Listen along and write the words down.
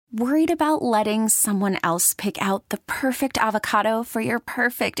Worried about letting someone else pick out the perfect avocado for your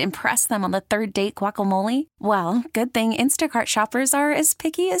perfect impress them on the third date guacamole? Well, good thing Instacart shoppers are as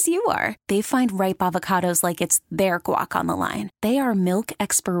picky as you are. They find ripe avocados like it's their guac on the line. They are milk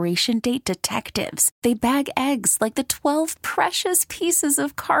expiration date detectives. They bag eggs like the 12 precious pieces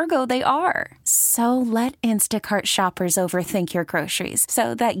of cargo they are. So let Instacart shoppers overthink your groceries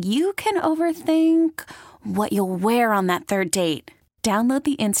so that you can overthink what you'll wear on that third date. Download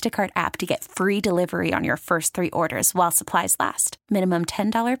the Instacart app to get free delivery on your first 3 orders while supplies last. Minimum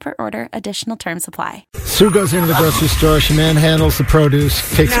 $10 per order. Additional terms apply. Sue goes into the grocery store. She manhandles the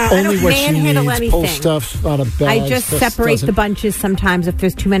produce, takes only what she needs, pulls stuff out of bags. I just separate the bunches sometimes if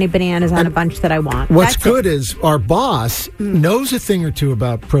there's too many bananas on a bunch that I want. What's good is our boss knows a thing or two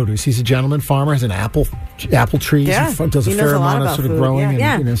about produce. He's a gentleman farmer, has an apple trees, does a fair amount of sort of growing,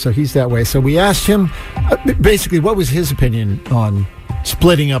 and so he's that way. So we asked him basically what was his opinion on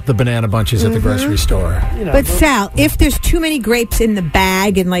splitting up the banana bunches at the grocery store. But Sal, if there's too many grapes in the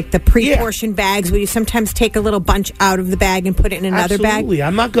bag and like the pre-portioned bags, will you sometimes take a little bunch out of the bag and put it in another Absolutely. bag?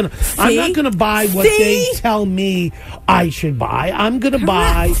 I'm not gonna buy what they tell me I should buy. I'm gonna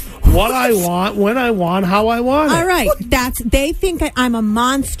buy what I want, when I want, how I want it. All right. They think I'm a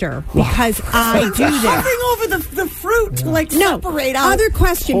monster because I do that. Hovering over the fruit to separate out. Other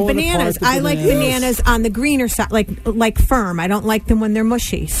question, bananas. I like bananas on the greener side, like firm. I don't like them when they're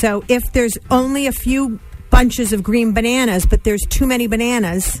mushy. So if there's only a few bunches of green bananas, but there's too many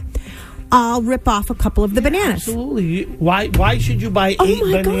bananas, I'll rip off a couple of the bananas. Absolutely. Why should you buy 8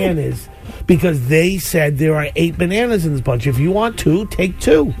 bananas? Because they said there are 8 bananas in this bunch. If you want 2, take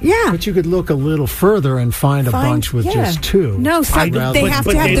 2. Yeah. But you could look a little further and find a bunch with just 2. No, they have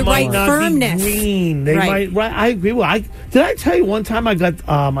to have the right firmness. Green. They might. Right. I agree. Did I tell you one time I got?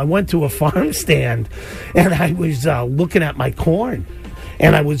 I went to a farm stand, and I was looking at my corn.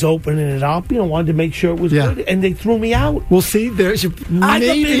 And I was opening it up, wanted to make sure it was good, and they threw me out. Well, see, there's your...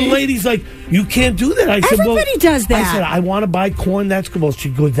 The lady's like, you can't do that. I said, everybody does that. I said, I want to buy corn that's good. Well, she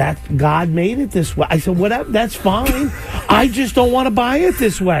goes, God made it this way. I said, whatever, that's fine. I just don't want to buy it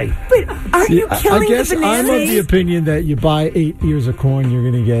this way. But aren't you killing the bananas? I'm of the opinion that you buy 8 ears of corn, you're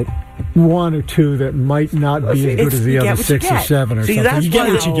going to get 1 or 2 that might not be as good as the other 6 or 7 or something. That's you get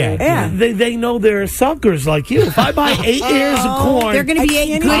what you get. Yeah. They know they're suckers like you. If I buy 8 ears of corn, they're going to be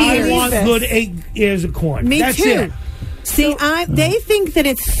 8 good ears. I want good 8 ears of corn. Me too. It. See, they think that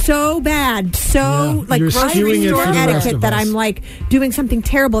it's so bad, grocery store etiquette that I'm like doing something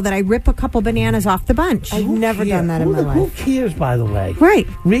terrible that I rip a couple bananas off the bunch. I've never done that in my life. Who cares, by the way? Right.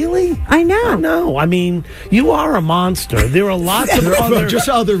 Really? I know. No, I mean, you are a monster. There are lots of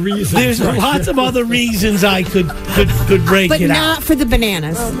other reasons. There's lots of other reasons I could break it out. But not for the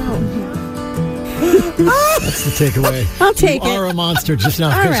bananas. Oh, no. That's the takeaway. I'll take it. You are a monster just now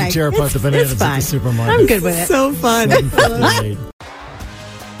because you tear apart the bananas at the supermarket. I'm good with it. So fun.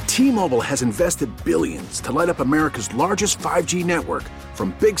 T-Mobile has invested billions to light up America's largest 5G network,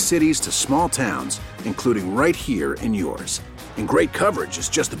 from big cities to small towns, including right here in yours. And great coverage is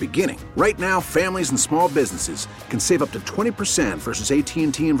just the beginning. Right now, families and small businesses can save up to 20% versus AT&T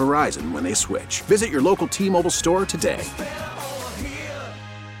and Verizon when they switch. Visit your local T-Mobile store today.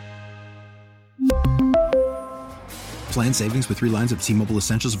 Plan savings with 3 lines of T-Mobile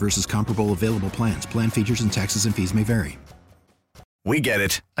Essentials versus comparable available plans. Plan features and taxes and fees may vary. We get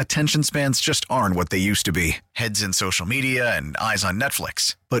it. Attention spans just aren't what they used to be. Heads in social media and eyes on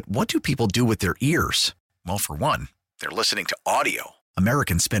Netflix. But what do people do with their ears? Well, for one, they're listening to audio.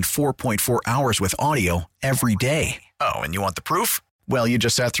 Americans spend 4.4 hours with audio every day. Oh, and you want the proof? Well, you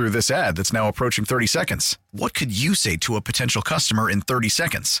just sat through this ad that's now approaching 30 seconds. What could you say to a potential customer in 30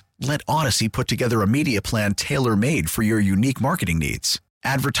 seconds? Let Odyssey put together a media plan tailor-made for your unique marketing needs.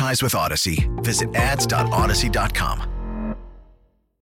 Advertise with Odyssey. Visit ads.odyssey.com.